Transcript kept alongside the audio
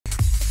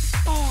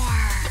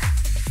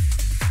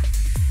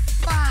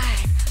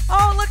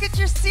Get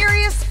your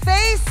serious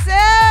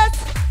faces.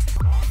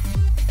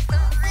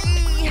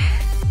 3.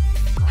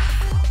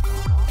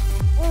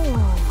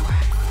 Ooh.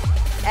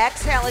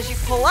 Exhale as you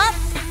pull up.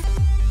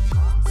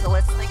 So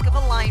let's think of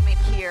alignment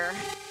here.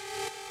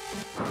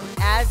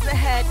 As the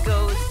head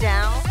goes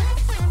down,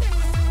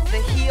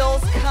 the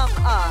heels come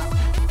up.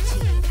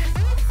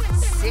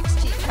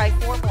 16, try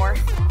 4 more.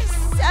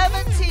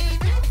 17,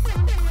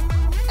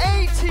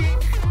 18,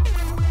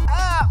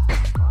 up,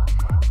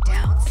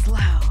 down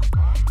slow.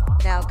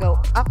 Now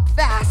go up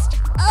fast,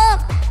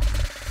 up,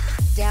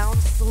 down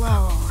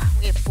slow.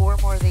 We have 4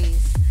 more of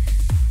these.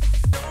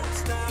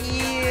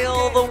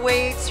 Feel the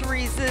weight's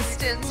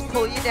resistance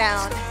pull you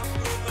down.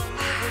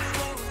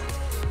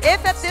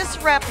 If at this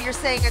rep you're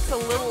saying it's a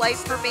little light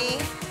for me,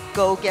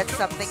 go get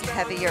something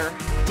heavier.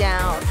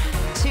 Down,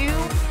 2,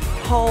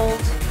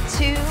 hold,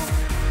 2,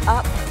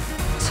 up,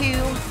 2,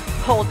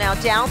 hold. Now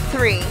down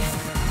 3,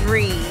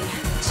 3,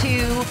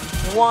 2,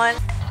 1.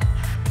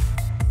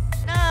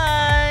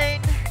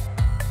 9.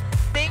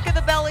 Think of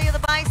the belly of the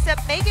bicep,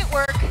 make it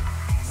work.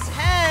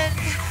 10.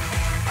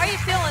 Are you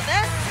feeling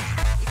this?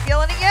 You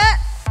feeling it yet?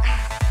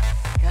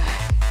 Good.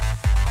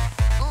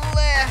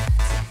 Lift.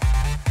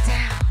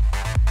 Down.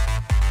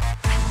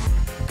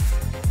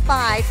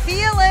 5.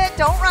 Feel it.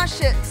 Don't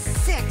rush it.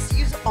 6.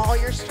 Use all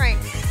your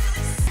strength.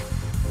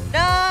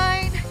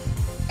 9,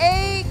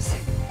 8,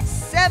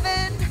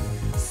 7,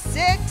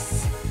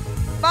 6,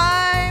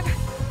 5,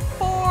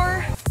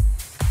 4,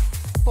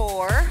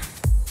 4,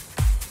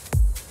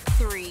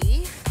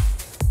 3,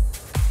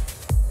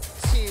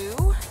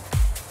 2,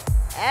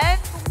 and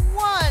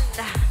 1.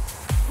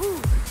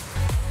 Whew.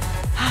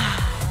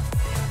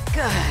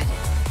 Good.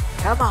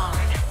 Come on.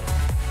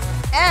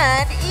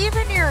 And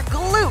even your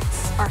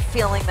glutes are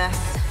feeling this.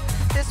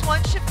 This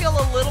one should feel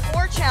a little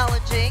more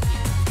challenging.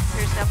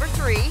 Here's number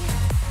 3.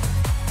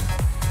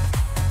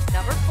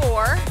 Number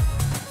 4.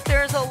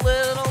 There's a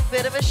little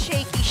bit of a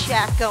shaky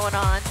shack going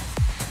on,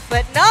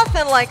 but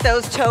nothing like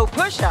those toe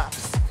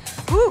push-ups.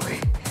 Whew.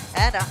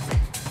 And up.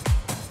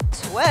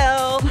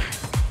 12.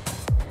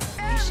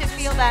 You should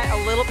feel that a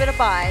little bit of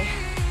bi,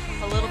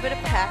 a little bit of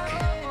pec,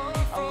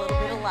 a little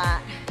bit of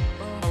lat,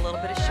 a little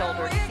bit of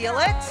shoulder. You feel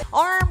it?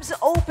 Arms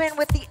open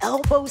with the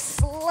elbows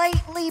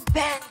slightly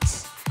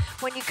bent.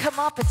 When you come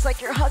up, it's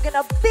like you're hugging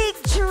a big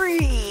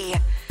tree.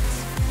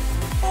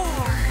 4,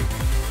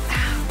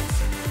 out,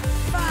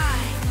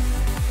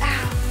 5,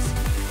 out,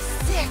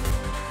 6.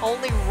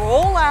 Only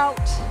roll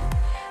out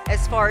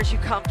as far as you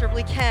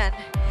comfortably can.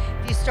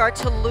 If you start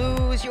to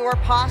lose your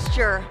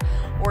posture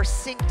or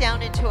sink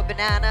down into a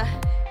banana,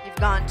 you've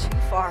gone too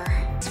far.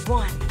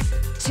 1,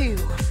 2,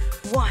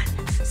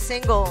 1,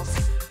 singles,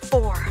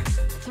 4,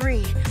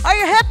 3. Are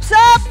your hips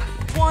up?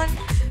 1,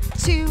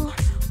 2,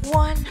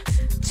 1,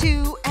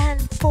 2,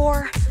 and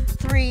 4,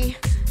 3,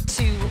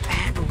 2,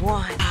 and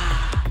 1.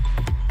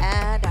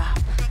 And up.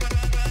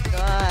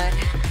 Good.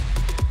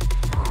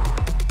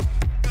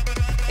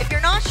 If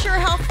you're not sure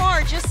how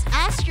far, just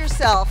ask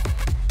yourself,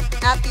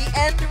 at the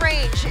end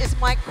range, is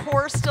my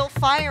core still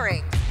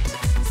firing?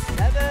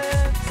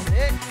 7,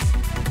 6,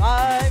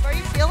 5. Are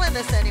you feeling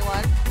this,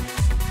 anyone?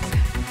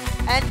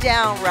 And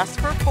down, rest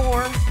for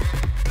 4.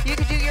 You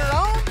can do your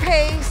own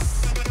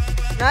pace.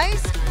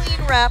 Nice,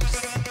 clean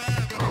reps.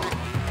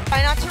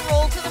 Try not to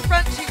roll to the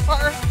front too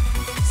far.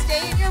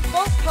 Stay in your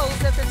boat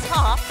pose at the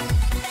top.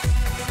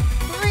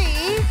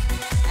 3,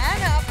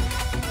 and up.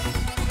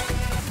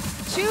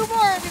 2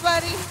 more,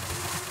 everybody.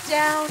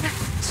 Down,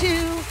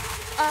 2,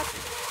 up,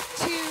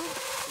 2,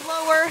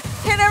 lower.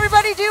 Can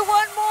everybody do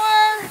 1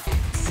 more?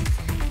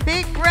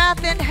 Big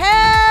breath,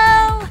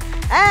 inhale,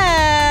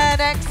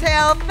 and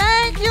exhale.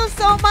 Thank you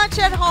so much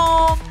at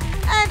home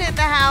and in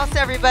the house,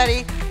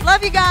 everybody.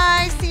 Love you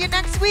guys. See you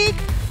next week,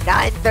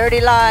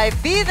 9:30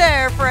 live. Be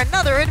there for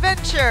another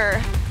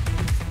adventure.